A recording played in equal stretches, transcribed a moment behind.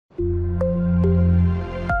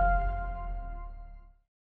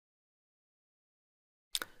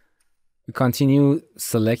We continue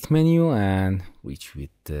select menu and reach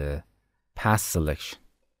with the pass selection.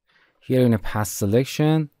 Here in a pass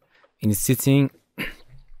selection, in setting,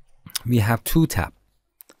 we have two tabs.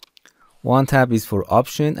 One tab is for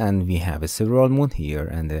option and we have a several mode here,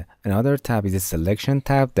 and another tab is a selection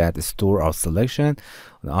tab that store our selection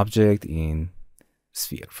on object in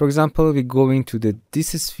sphere. For example, we go into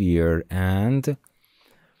this sphere and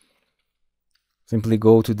simply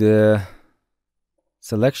go to the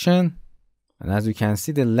selection, and as you can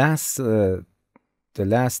see, the last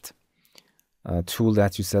tool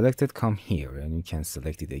that you selected come here, and you can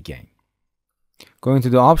select it again. Going to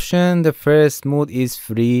the option, the first mode is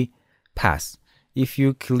free pass. If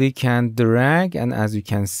you click and drag, and as you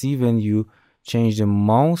can see, when you change the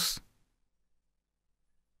mouse,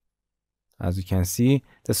 as you can see,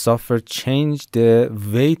 the software changed the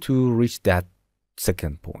way to reach that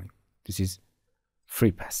second point. This is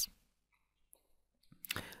free pass.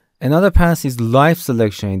 Another pass is live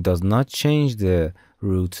selection. It does not change the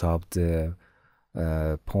route of the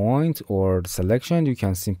point or selection. You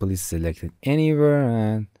can simply select it anywhere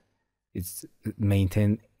and it's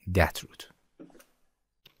maintain that route,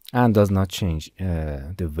 and does not change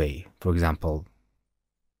the way. For example,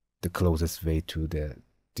 the closest way to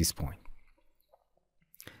this point.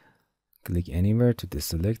 Click anywhere to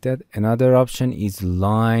deselect that. Another option is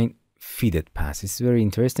line fitted pass. It's very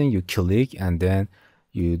interesting. You click and then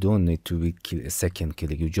you don't need to be a second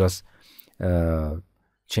click. You just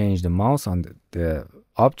change the mouse on the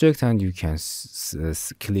object and you can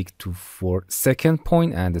click for second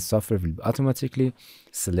point, and the software will automatically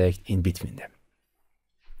select in between them.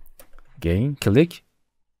 Again, click,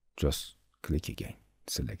 just click again,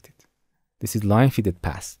 select it. This is line fitted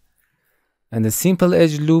pass. And the simple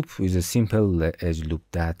edge loop is a simple edge loop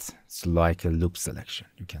that's like a loop selection.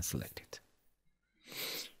 You can select it.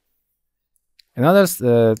 Another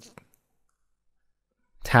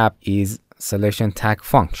tab is selection tag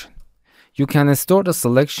function. You can store the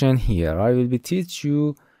selection here. I will teach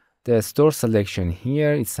you the store selection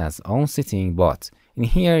here. It has own setting, but in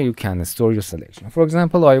here you can store your selection. For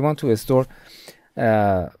example, I want to store,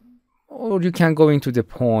 or you can go into the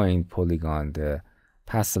point polygon. The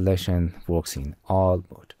pass selection works in all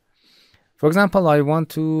mode. For example, I want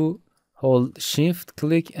to hold shift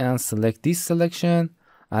click and select this selection,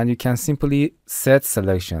 and you can simply set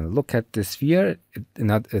selection. Look at the sphere,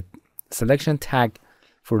 not a selection tag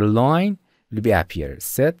for the line will be appear.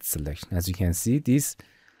 Set selection. As you can see, this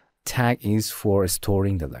tag is for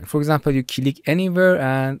storing the line. For example, you click anywhere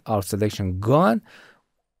and our selection gone.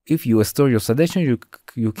 If you store your selection,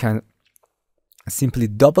 you can simply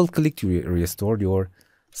double click to restore your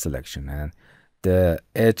selection, and the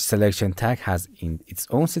edge selection tag has in its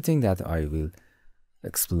own setting that I will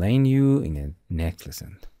explain you in a next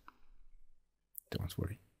lesson. Don't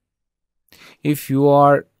worry. If you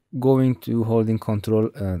are going to holding control,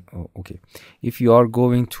 if you are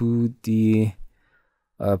going to the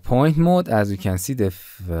point mode, as you can see, the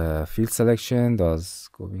field selection does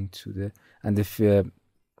going to the, and the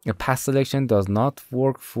pass selection does not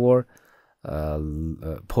work for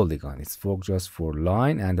polygon. It's work just for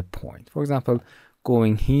line and the point. For example,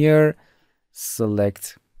 going here,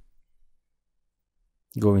 select,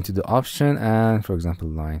 go into the option, and for example,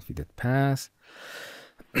 line fitted pass.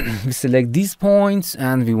 We select these points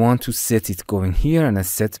and we want to set it going here, and a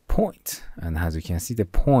set point, and as you can see, the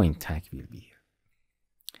point tag will be here.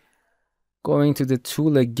 Going to the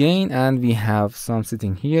tool again, and we have some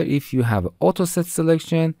setting here. If you have auto set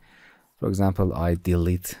selection, for example, I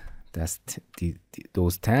delete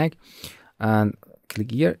those tag and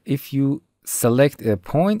click here. If you select a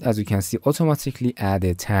point, as you can see, automatically add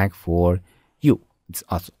a tag for you. It's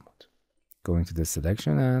auto mode. Going to the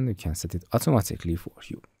selection and you can set it automatically for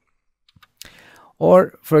you.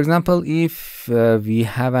 Or for example, if we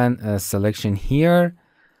have a selection here,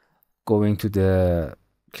 going to the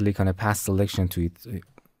click on a pass selection to it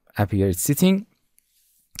appear its setting,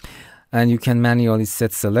 and you can manually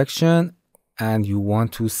set selection, and you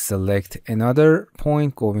want to select another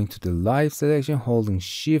point, going to the live selection, holding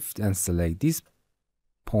shift and select this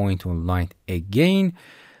point on line again,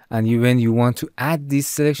 and when you want to add this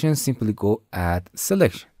selection, simply go add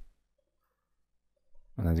selection,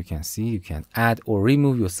 and as you can see, you can add or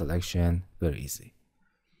remove your selection very easy.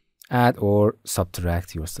 Add or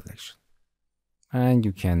subtract your selection, and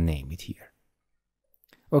you can name it here.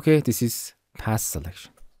 Okay, this is pass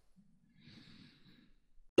selection.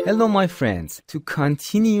 Hello my friends, to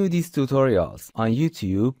continue these tutorials on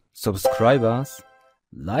YouTube, subscribe us,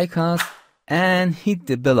 like us, and hit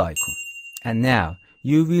the bell icon. And now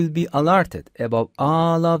you will be alerted about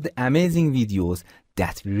all of the amazing videos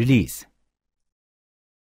that we release.